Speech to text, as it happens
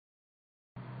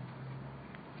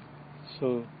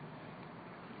So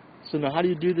now how do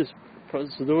you do this? So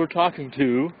then we're talking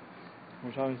to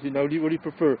now. What do you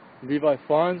prefer, Levi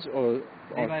Ponce or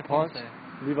Levi Ponce?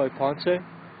 Levi Ponce.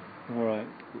 All right.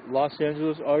 Los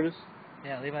Angeles artist.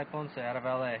 Yeah, Levi Ponce out of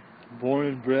LA. Born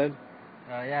and bred.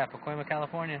 Yeah, Pacoima,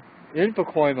 California. In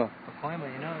Pacoima.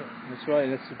 Pacoima, you know it. That's right.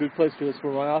 That's a good place because that's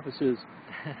where my office is.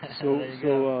 So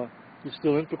you're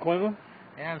still in Pacoima?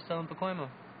 Yeah, I'm still in Pacoima.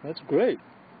 That's great.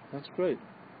 That's great.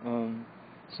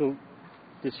 So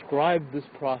describe this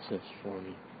process for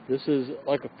me. This is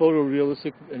like a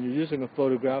photorealistic, and you're using a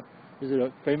photograph. Is it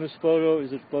a famous photo?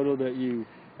 Is it a photo that you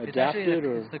adapted?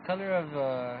 It's the cover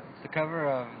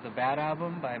of the Bad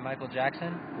album by Michael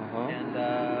Jackson. And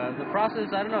the process,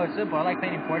 I don't know, it's simple. I like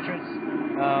painting portraits.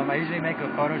 I usually make a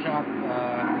Photoshop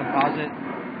composite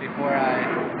before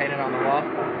I paint it on the wall.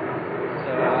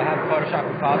 So I have a Photoshop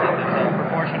composite that's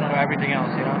proportional to everything else,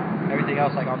 you know, everything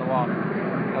else like on the wall.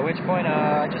 At which point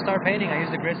I just start painting. I use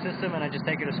the grid system and I just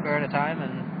take it a square at a time,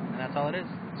 and that's all it is.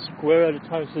 Square at a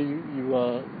time. So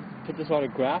you put this on a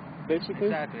graph, basically?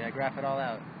 Exactly. I graph it all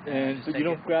out. But you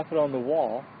don't graph it on the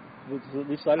wall. At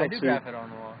least I don't see. I do graph it on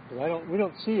the wall. We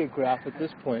don't see a graph at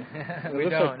this point. We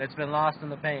don't. Like it's been lost in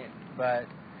the paint. But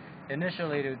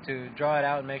initially, to draw it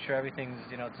out and make sure everything's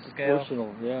to scale.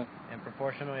 Proportional, yeah. And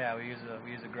proportional, yeah. We use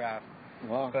a graph.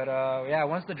 Wow. But yeah,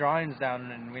 once the drawing's down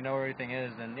and we know where everything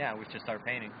is, then yeah, we just start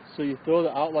painting. So you throw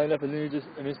the outline up, and then you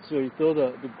throw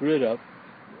the grid up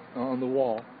on the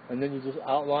wall, and then you just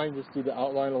do the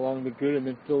outline along the grid, and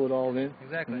then fill it all in.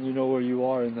 Exactly. And you know where you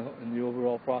are in the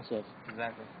overall process.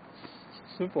 Exactly.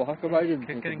 Simple. How come I didn't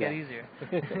think of that? Couldn't get easier.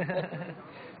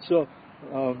 So,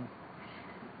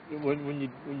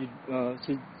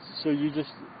 so you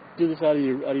just do this out of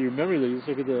your memory. You just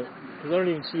look at because I don't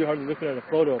even see you hardly looking at a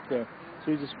photo up there.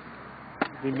 So you just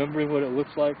remembering what it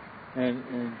looks like and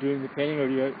doing the painting, or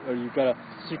you got a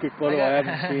secret photo I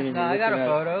haven't seen. And no, I got a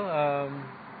photo.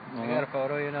 I got a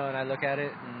photo, and I look at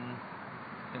it and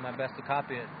do my best to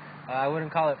copy it. I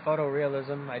wouldn't call it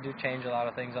photorealism. I do change a lot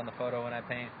of things on the photo when I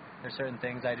paint. There's certain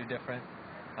things I do different.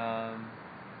 I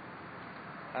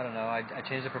don't know. I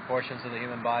change the proportions of the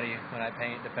human body when I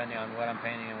paint, depending on what I'm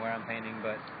painting and where I'm painting.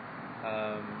 But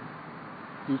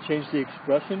do you change the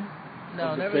expression?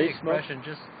 No, never the expression.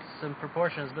 Just some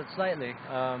proportions, but slightly.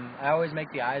 I always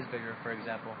make the eyes bigger, for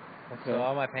example. Okay. So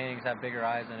all my paintings have bigger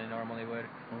eyes than they normally would.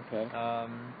 Okay.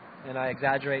 And I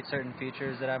exaggerate certain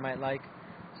features that I might like.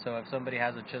 So if somebody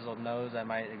has a chiseled nose, I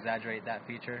might exaggerate that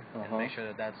feature and make sure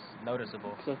that that's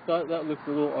noticeable. So I thought that looked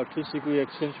a little artistically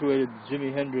accentuated,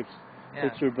 Jimi Hendrix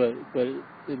picture, but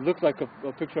it looked like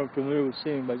a picture I'm familiar with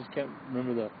seeing, but I just can't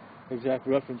remember the exact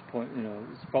reference point.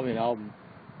 It's probably an album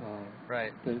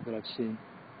right. that I've seen.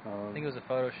 I think it was a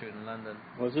photo shoot in London.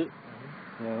 Was it?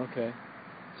 Mm-hmm. Yeah, okay.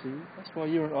 See, that's why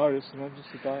you're an artist and I'm just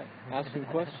a guy asking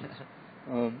questions.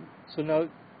 So now,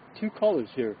 two colors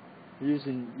here. You're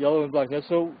using yellow and black. Now,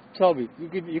 so tell me,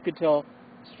 you could tell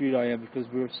how street I am because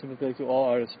we're sympathetic to all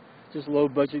artists. Just low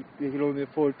budget, you can only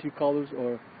afford two colors,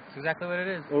 or... That's exactly what it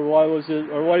is. Or why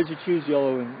did you choose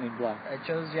yellow and black? I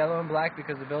chose yellow and black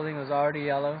because the building was already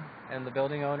yellow, and the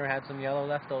building owner had some yellow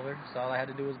left over, so all I had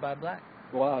to do was buy black.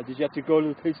 Wow, did you have to go to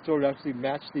the paint store to actually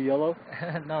match the yellow?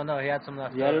 No, he had some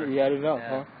left over. He had enough, yeah.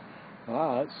 Huh?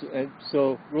 Wow, and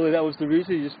so really that was the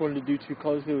reason you just wanted to do two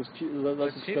colors because it was less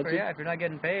expensive? Cheaper, yeah. If you're not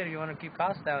getting paid, you want to keep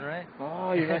costs down, right?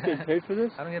 Oh, you're not getting paid for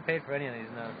this? I don't get paid for any of these,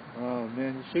 no. Oh,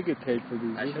 man, you should get paid for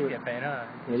these. I should get paid, huh?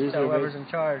 Yeah, so whoever's in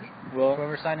charge, well,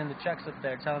 whoever's signing the checks up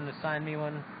there, tell them to sign me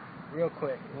one real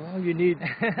quick. Well, you need...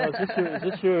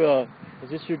 is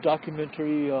this your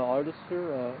documentary artist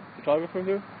here, photographer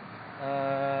here?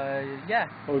 Yeah.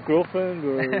 Or girlfriend,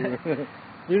 or...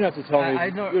 You don't have to tell me.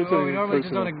 We normally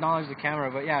just don't acknowledge the camera,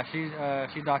 but yeah,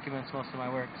 she documents most of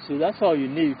my work. See, that's all you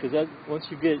need, because once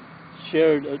you get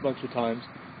shared a bunch of times,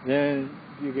 then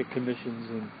you get commissions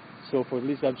and so forth. At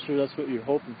least I'm sure that's what you're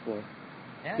hoping for.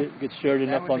 Yeah. Get shared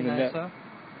enough on the net.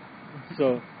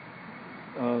 So,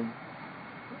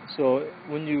 so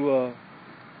when you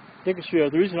think of street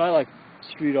art, the reason I like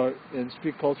street art and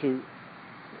street culture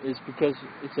is because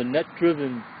it's a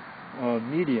net-driven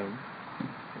medium.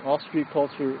 All street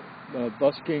culture,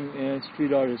 busking and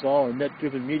street art is all a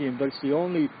net-driven medium, but it's the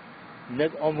only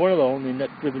one of the only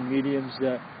net-driven mediums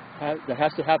that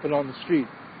has to happen on the street.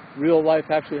 Real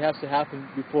life actually has to happen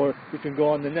before it can go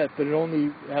on the net, but it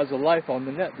only has a life on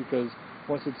the net because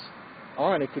once it's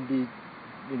on, it can be,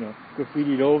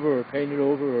 graffitied over or painted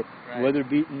over or weather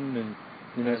beaten, and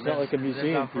it's not like a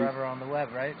museum piece. Forever on the web,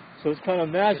 right? So it's kind of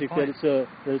magic that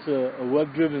it's a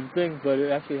web-driven thing, but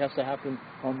it actually has to happen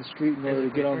on the street in order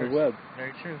to get on the web.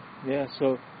 Very true. Yeah.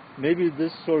 So maybe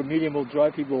this sort of medium will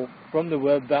drive people from the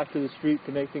web back to the street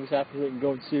to make things happen so they can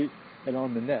go and see it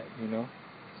on the net, you know?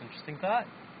 It's an interesting thought.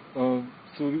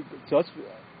 So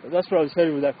that's where I was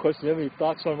headed with that question. Do you have any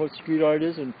thoughts on what street art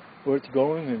is and where it's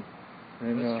going and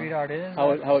what street art is?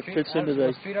 How it fits into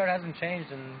the... Street art hasn't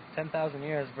changed in 10,000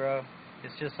 years, bro.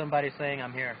 It's just somebody saying,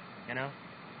 I'm here, you know?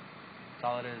 That's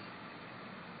all it is.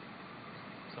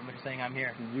 Somebody saying, I'm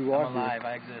here. You are I'm alive.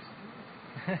 Here. I exist.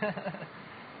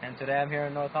 And today I'm here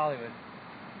in North Hollywood.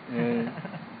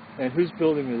 And who's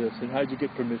building this, and how did you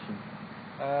get permission?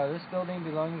 This building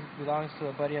belongs to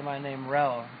a buddy of mine named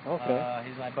Rel. Okay.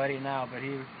 He's my buddy now, but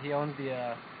he owns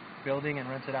the building and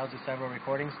rents it out to several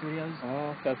recording studios.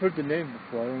 Oh, okay. I've heard the name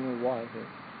before. I don't know why, but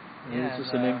it's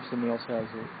just a name someone else has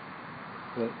it.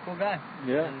 But, cool guy.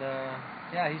 Yeah. And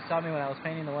yeah, he saw me when I was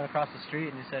painting the one across the street,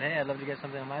 and he said, "Hey, I'd love to get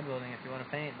something on my building. If you want to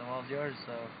paint, the wall's yours."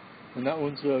 So. And that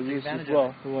one's used as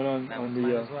well. The one on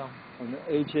the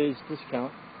AJ's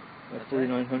discount at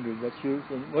 4,900. That's yours.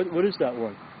 And what is that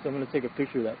one? So I'm going to take a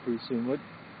picture of that pretty soon.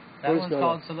 That one's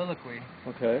called Soliloquy.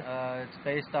 Okay. It's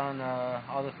based on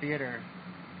all the theaters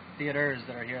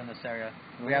that are here in this area.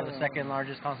 We have the second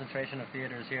largest concentration of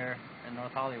theaters here in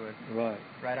North Hollywood. Right.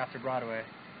 Right after Broadway.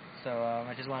 So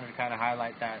I just wanted to kind of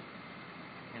highlight that,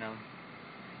 you know,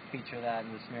 feature that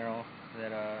in this mural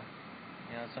that,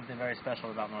 you know, something very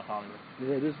special about North Hollywood.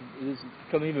 Yeah, it is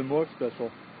becoming even more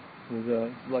special with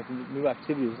like new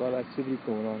activities, a lot of activity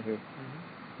going on here.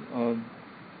 Mm-hmm.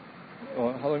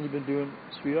 How long have you been doing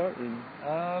street art?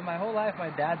 My whole life, my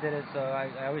dad did it, so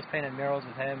I always painted murals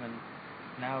with him, and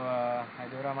now I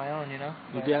do it on my own, you know.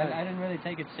 But I didn't really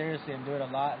take it seriously and do it a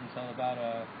lot until about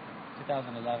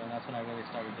 2011. That's when I really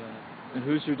started doing it. And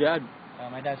who's your dad?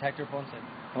 My dad's Hector Ponce.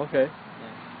 Okay.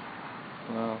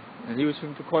 Yeah. Wow. And he was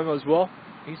from Pacoima as well?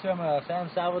 He's from San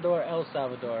Salvador, El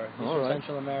Salvador. He's from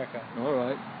Central America. All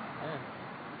right. Yeah.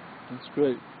 That's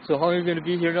great. So how long are you going to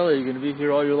be here in LA? Are you going to be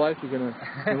here all your life? You're going to.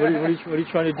 What are you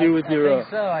trying to do with your? I think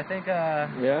so. I think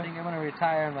I'm going to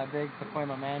retire in my big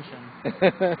Pacoima mansion.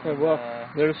 Well,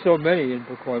 there's so many in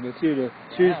Pacoima too to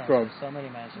choose from. There's so many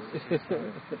mansions to choose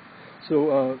from.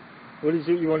 So, what is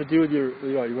it you want to do with your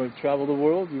art? You want to travel the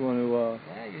world? You want to?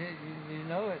 Yeah, you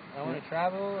know it. I want to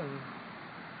travel and,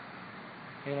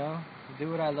 you know, do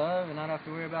what I love and not have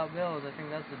to worry about bills. I think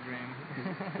that's the dream.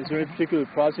 Is there any particular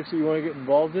projects that you want to get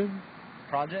involved in?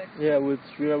 Projects? Yeah, with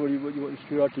street art. What you want your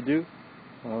street art to do?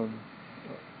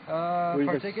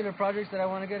 Particular projects that I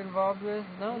want to get involved with?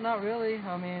 No, not really.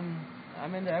 I mean,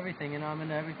 I'm into everything. You know, I'm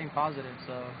into everything positive.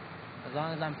 So as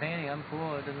long as I'm painting, I'm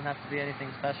cool. It doesn't have to be anything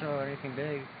special or anything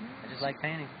big. I just like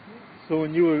painting. So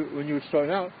when you were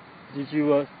starting out, did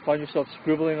you find yourself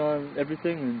scribbling on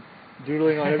everything and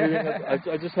doodling on everything?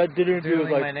 I just had dinner interview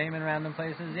with my name in random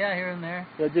places. Yeah, here and there.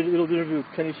 I did a little interview with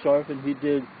Kenny Sharp, and he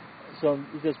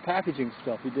does packaging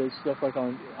stuff. He does stuff like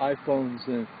on iPhones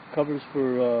and covers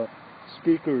for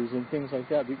speakers and things like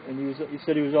that. And he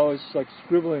said he was always like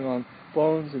scribbling on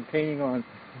phones and painting on,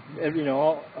 you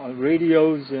know, on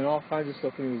radios and all kinds of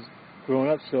stuff when he was growing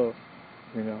up. So,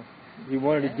 you know, he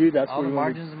wanted to do that. All the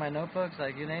margins of my notebooks,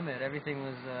 like you name it, everything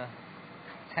was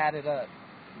tatted up.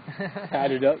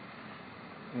 Tatted up.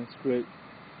 That's great.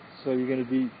 So you're going to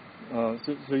be,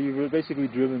 so you were basically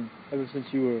driven ever since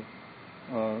you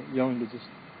were young to just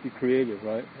be creative,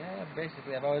 right? Yeah,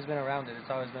 basically. I've always been around it. It's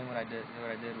always been what I do,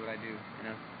 you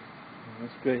know.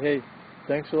 That's great. Hey,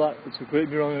 thanks a lot. It's a great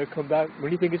mural. I'm going to come back. When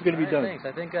do you think it's going to be done? Thanks.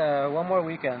 I think one more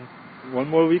weekend. One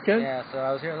more weekend? Yeah, so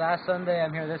I was here last Sunday.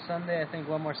 I'm here this Sunday. I think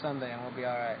one more Sunday and we'll be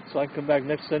all right. So I can come back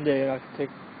next Sunday and I can take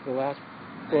the last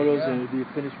photos and it'll be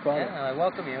a finished product. Yeah, I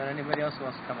welcome you and anybody else who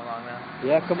wants to come along, man.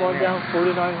 Yeah, come on down,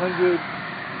 4900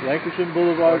 Lancashire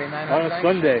Boulevard on a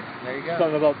Sunday. There you go.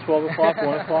 Something about 12 o'clock,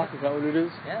 1 o'clock, is that what it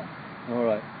is? Yeah. All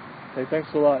right. Hey, thanks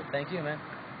a lot. Thank you, man.